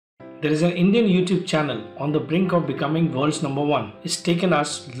There is an Indian YouTube channel on the brink of becoming world's #1. It's taken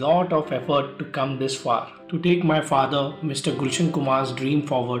us a lot of effort to come this far. To take my father, Mr. Gulshan Kumar's dream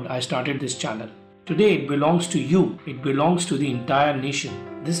forward, I started this channel. Today it belongs to you. It belongs to the entire nation.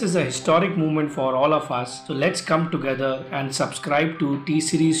 This is a historic moment for all of us. So let's come together and subscribe to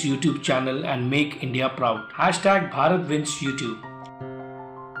T-Series YouTube channel and make India proud. #Bharat wins YouTube.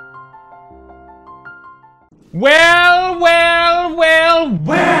 Well!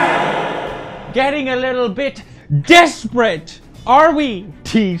 Getting a little bit desperate, are we,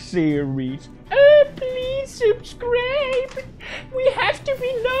 T-Series? Oh, please subscribe. We have to be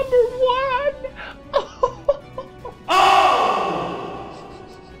 #1. Oh!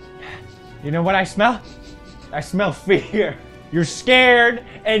 You know what I smell? I smell fear. You're scared,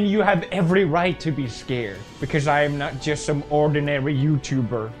 and you have every right to be scared. Because I am not just some ordinary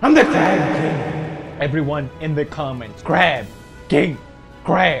YouTuber. I'm the Crab King. Everyone in the comments, Crab King,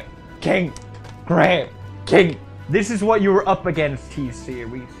 Crab King, Crab King. This is what you're up against,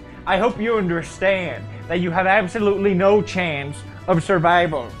 T-Series. I hope you understand that you have absolutely no chance of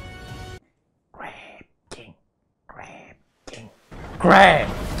survival. Crab King, Crab King, Crab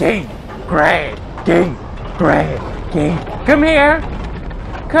King, Crab King, Crab King. Come here,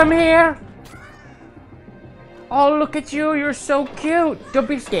 come here. Oh, look at you, you're so cute. Don't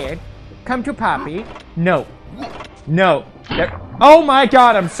be scared. Come to Poppy. No. No. Oh my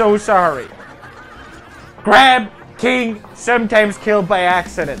god, I'm so sorry. Crab King, sometimes killed by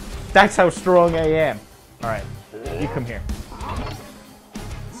accident. That's how strong I am. Alright, you come here.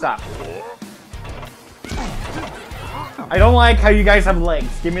 Stop. I don't like how you guys have legs.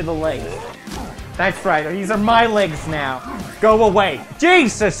 Give me the legs. That's right, these are my legs now. Go away.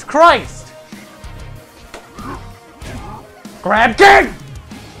 Jesus Christ! Crab King!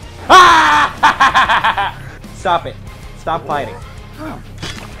 Ah! Stop it. Stop fighting.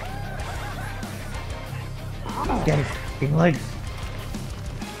 Get his fucking legs.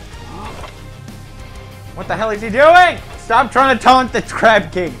 What the hell is he doing? Stop trying to taunt the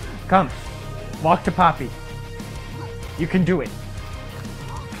Crab King. Come. Walk to Poppy. You can do it.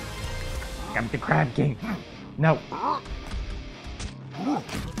 Come to Crab King. No.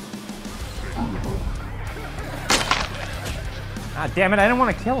 Ah, damn it, I don't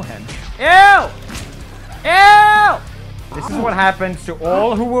want to kill him. Ew! Ew! This is what happens to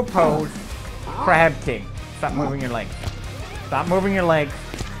all who oppose Crab King. Stop moving your legs. Stop moving your legs.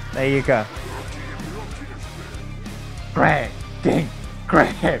 There you go. Crab King!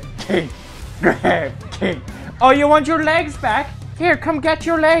 Crab King! Crab King! Oh, you want your legs back? Here, come get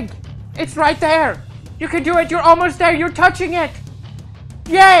your leg. It's right there. You can do it. You're almost there. You're touching it.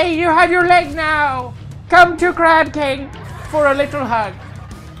 Yay! You have your leg now. Come to Crab King for a little hug.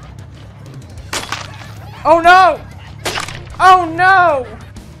 Oh no! Oh no!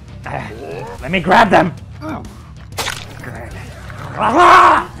 Let me grab them.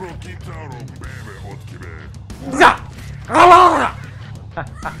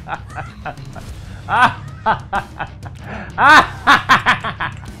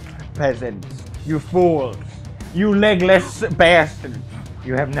 Peasants, you fools, you legless bastards.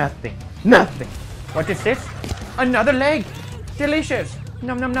 You have nothing. Nothing. What is this? Another leg. Delicious.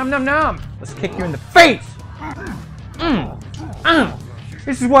 Nom nom nom nom nom. Let's kick you in the face.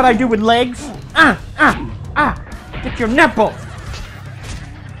 This is what I do with legs. Get your nipples.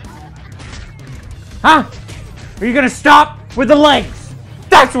 Huh? Are you gonna stop with the legs?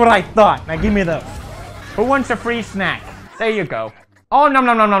 That's what I thought. Now give me those. Who wants a free snack? There you go. Oh, no,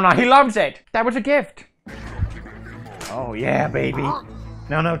 no, no, no, no. He loves it. That was a gift. Oh, yeah, baby.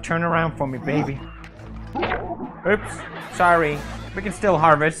 No, no, turn around for me, baby. Oops. Sorry. We can still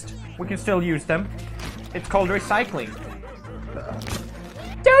harvest. We can still use them. It's called recycling.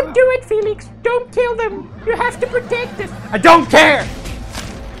 Don't do it, Felix. Don't kill them. You have to protect us. I don't care.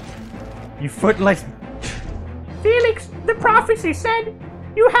 You footless. Felix, the prophecy said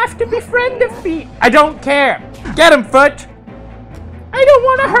you have to befriend the feet. I don't care. Get him, Foot. I don't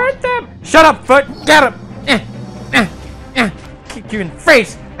want to hurt them. Shut up, Foot. Get him. Kick you in the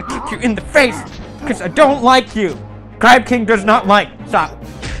face. I kick you in the face because I don't like you. Crab King does not like. Stop.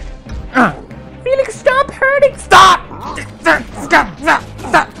 Felix, stop hurting. Stop. Stop.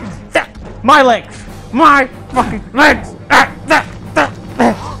 My legs. My fucking legs.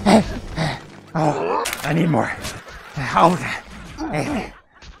 Oh, I need more.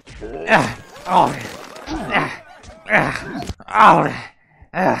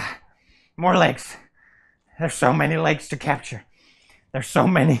 More legs. There's so many legs to capture. There's so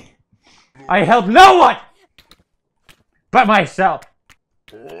many. I help no one but myself.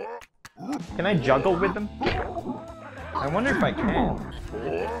 Can I juggle with them? I wonder if I can.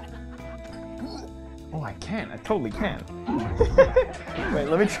 Oh, I can. I totally can. Wait,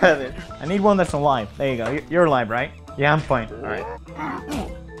 let me try this. I need one that's alive. There you go. You're alive, right? Yeah, I'm fine. Alright.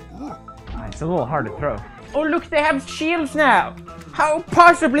 It's a little hard to throw. Oh, look, they have shields now. How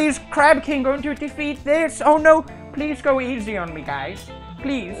possibly is Crab King going to defeat this? Oh, no. Please go easy on me, guys.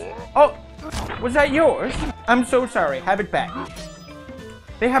 Please. Oh, was that yours? I'm so sorry. Have it back.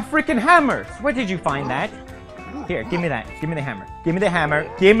 They have freaking hammers. Where did you find that? Here, give me that. Give me the hammer. Give me the hammer.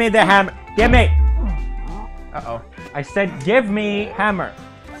 Give me the hammer. Give me. Uh-oh. I said give me hammer.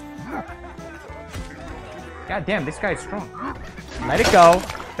 God damn, this guy's strong. Let it go.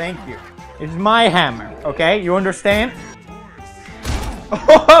 Thank you. It's my hammer. Okay, you understand?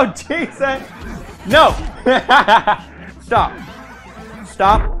 Oh, Jesus. No. Stop.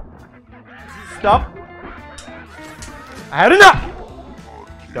 Stop. Stop. I had enough.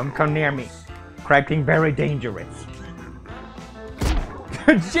 Don't come near me. Crab King very dangerous.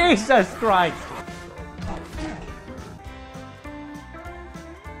 Jesus Christ.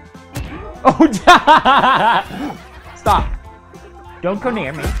 Oh, stop. Don't come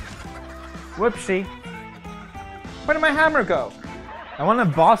near me. Whoopsie. Where did my hammer go? I want a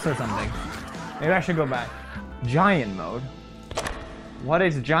boss or something. Maybe I should go back. Giant mode? What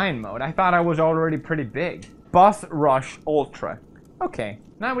is giant mode? I thought I was already pretty big. Boss Rush Ultra. Okay,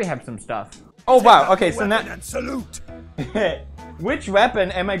 now we have some stuff. Oh wow, okay, so now... Salute. Which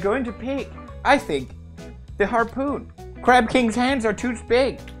weapon am I going to pick? I think the harpoon. Crab King's hands are too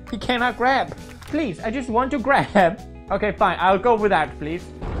big. He cannot grab. Please, I just want to grab. Okay, fine, I'll go with that, please.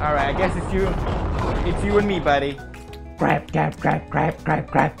 Alright, I guess it's you. It's you and me, buddy. Grab, grab, grab, grab, grab,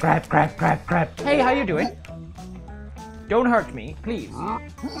 grab, grab, grab, grab, grab. Hey, how you doing? Don't hurt me, please.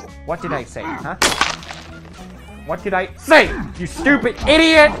 What did I say, huh? What did I say? You stupid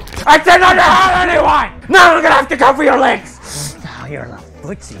idiot! I said not to hurt anyone! Now I'm gonna have to go for your legs! Oh, your little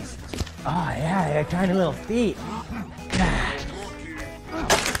footsies. Oh, yeah, your tiny little feet.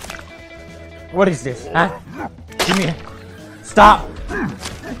 What is this, huh? Give me a... Stop!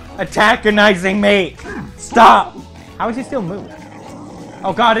 Antagonizing me! Stop! How is he still moving?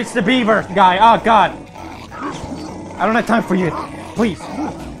 Oh god, it's the beaver guy. Oh god. I don't have time for you. Please.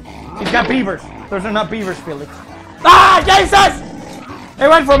 He's got beavers. Those are not beavers, Felix. Ah, Jesus! They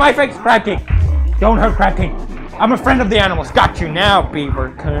went for my face. Crab King. Don't hurt Crab King. I'm a friend of the animals. Got you now,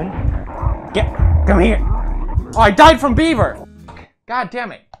 beaver coon. Come here. Oh, I died from beaver. God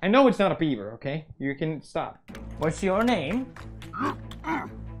damn it. I know it's not a beaver, okay? You can stop. What's your name?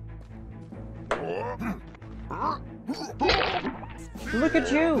 Look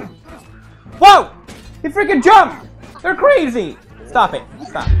at you. Whoa! He freaking jumped! They're crazy! Stop it.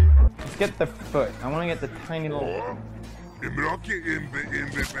 Stop. Let's get the foot. I want to get the tiny little...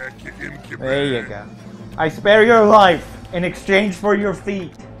 There you go. I spare your life in exchange for your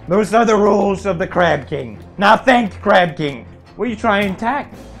feet. Those are the rules of the Crab King. Now thank Crab King. What are you trying to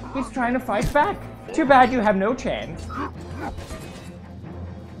attack? He's trying to fight back. Too bad you have no chance.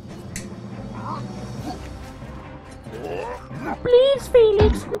 Please,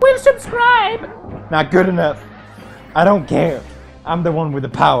 Felix, we'll subscribe. Not good enough. I don't care. I'm the one with the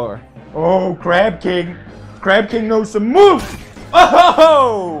power. Oh, Crab King. Crab King knows some moves.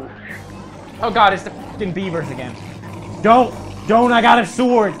 Oh! Oh god, it's the fucking beavers again. Don't, I got a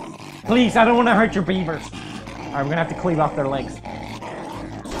sword. Please, I don't want to hurt your beavers. Alright, we're gonna have to cleave off their legs.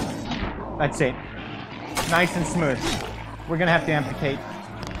 That's it. Nice and smooth. We're gonna have to amputate.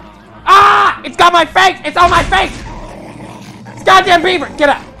 Ah! It's got my face! It's on my face! It's goddamn beaver! Get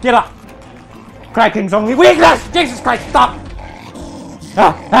up! Get up! Crab King's only weakness! Jesus Christ, stop!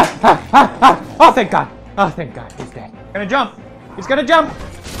 Oh, thank God! Oh, thank God, he's dead. Gonna jump! He's gonna jump!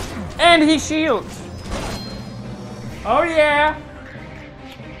 And he shields! Oh yeah!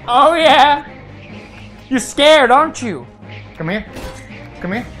 Oh yeah! You're scared, aren't you? Come here.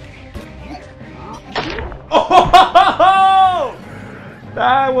 Come here. Oh!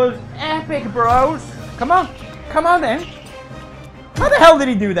 That was epic, bros! Come on! Come on, then! How the hell did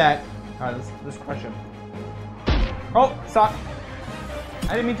he do that? Alright, let's crush him. Oh, stop.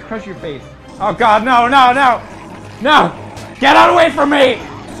 I didn't mean to crush your face. Oh god, no, no, no! No! Get out away from me!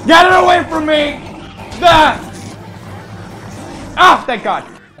 Get it away from me! Ah! Oh, thank God.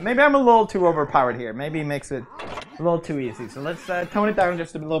 Maybe I'm a little too overpowered here. Maybe it makes it a little too easy. So let's tone it down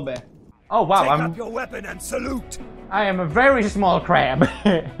just a little bit. Oh wow, Take up your weapon and salute. I am a very small crab.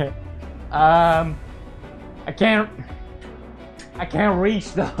 I can't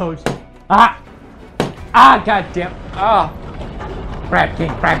reach those. Ah! Ah, goddamn! Ah! Crab King,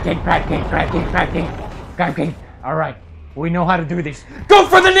 Crab King, Crab King, Crab King, Crab King, Crab King. All right, we know how to do this. Go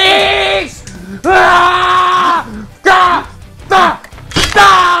for the knees! Ah! Ah! Ah!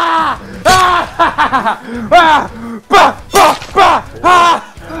 Ah! Ah!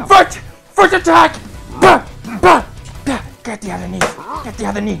 Foot attack! Get the other knee. Get the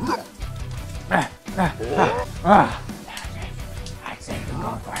other knee. I say we're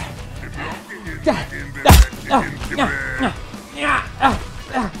going for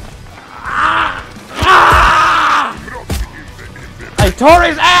I tore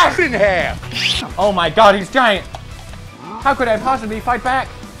his ass in half! Oh my god, he's giant! How could I possibly fight back?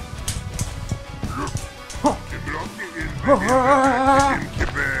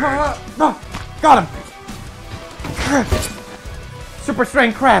 Got him! Super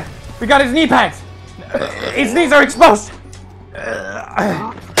strength crab! We got his knee pads! His knees are exposed!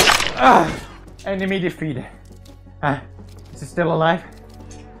 Enemy defeated. Is he still alive?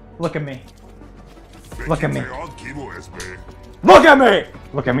 Look at me. Look at me. Look at me!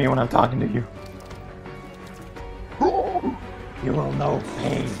 Look at me when I'm talking to you. You will know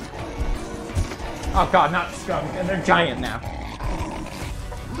pain. Oh god, not scum. They're giant now.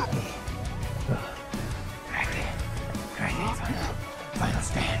 Final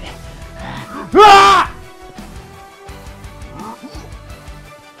stand.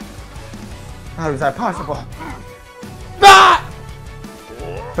 How is that possible?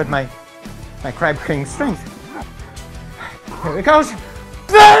 But my Crab King strength. Here it goes.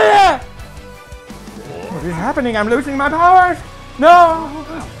 What is happening? I'm losing my powers. No.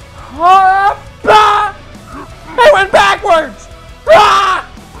 I went backwards.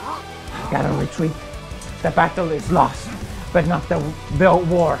 Gotta retreat. The battle is lost, but not the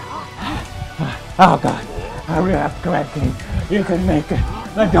war. Oh God. Hurry up, Crab King. You can make it.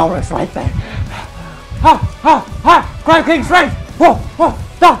 The door is right there. Crab King strength. Oh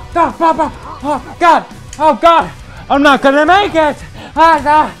God. Oh God. I'm not gonna make it.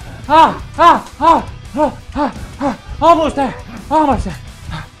 Almost there. Almost there.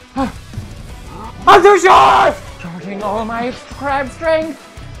 I'm too short! Charging all my crab strength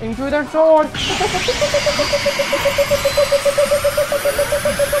into their sword.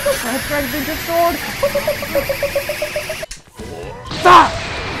 Crab strength into sword. Stop!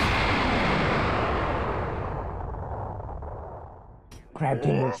 Crab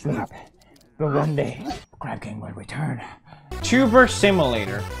King will sleep, but one day, Crab King will return. Tuber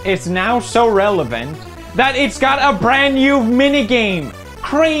Simulator is now so relevant that it's got a brand new minigame,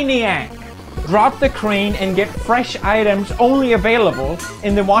 Craniac. Drop the crane and get fresh items only available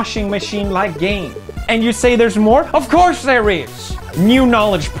in the washing machine-like game. And you say there's more? Of course there is! New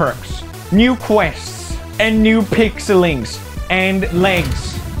knowledge perks, new quests, and new pixelings, and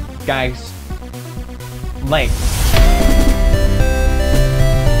legs. Guys, legs.